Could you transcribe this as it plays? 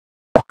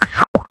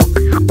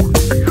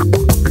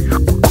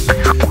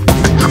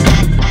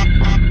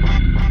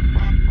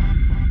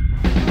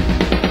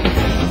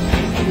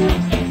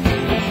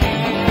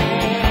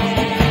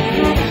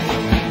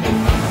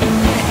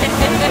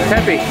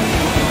Peppy.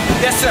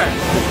 Yes, sir.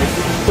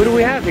 Who do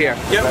we have here?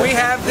 Yeah, we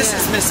have, this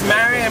is Miss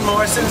Marianne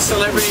Morrison,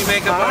 celebrity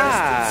makeup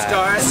artist,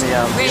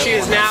 stars. She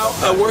is now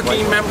a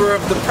working member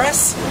of the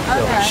press.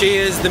 Okay. She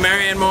is the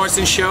Marianne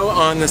Morrison Show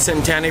on the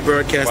Centennial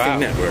Broadcasting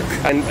Network.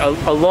 And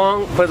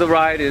along for the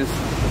ride is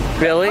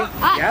Billy. Do you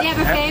have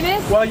a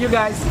famous? Well, you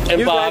guys,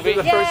 And Bobby. guys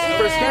are the first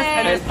guest.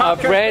 And And a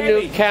brand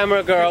new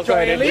camera girl.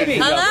 Victoria Levy.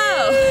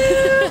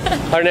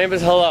 Hello. Her name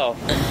is Hello.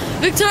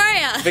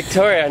 Victoria.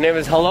 Victoria. Her name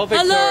is Hello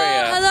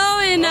Victoria. Hello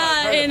in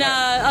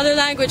other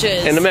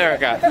languages. In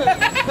America.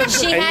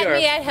 She And had you're-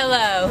 me at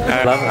hello.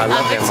 I love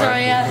I'm him.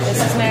 Victoria.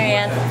 This is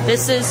Marianne.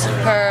 This is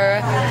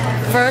her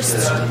first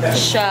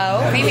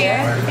show.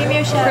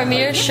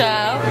 Premiere show.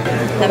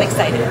 I'm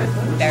excited.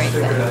 Very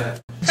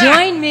excited.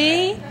 Join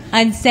me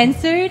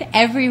Uncensored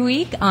every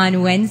week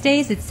on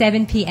Wednesdays at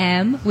 7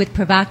 p.m. with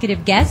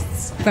provocative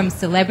guests from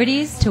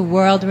celebrities to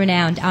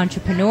world-renowned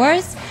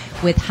entrepreneurs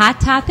with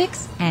hot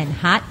topics and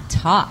hot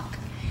talk.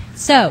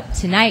 So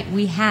tonight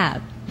we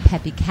have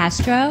Peppy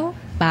Castro,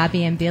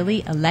 Bobby and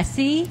Billy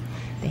Alessi,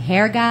 the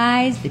hair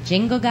guys, the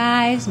jingle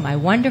guys, my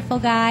wonderful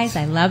guys.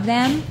 I love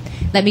them.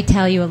 Let me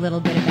tell you a little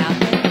bit about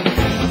them.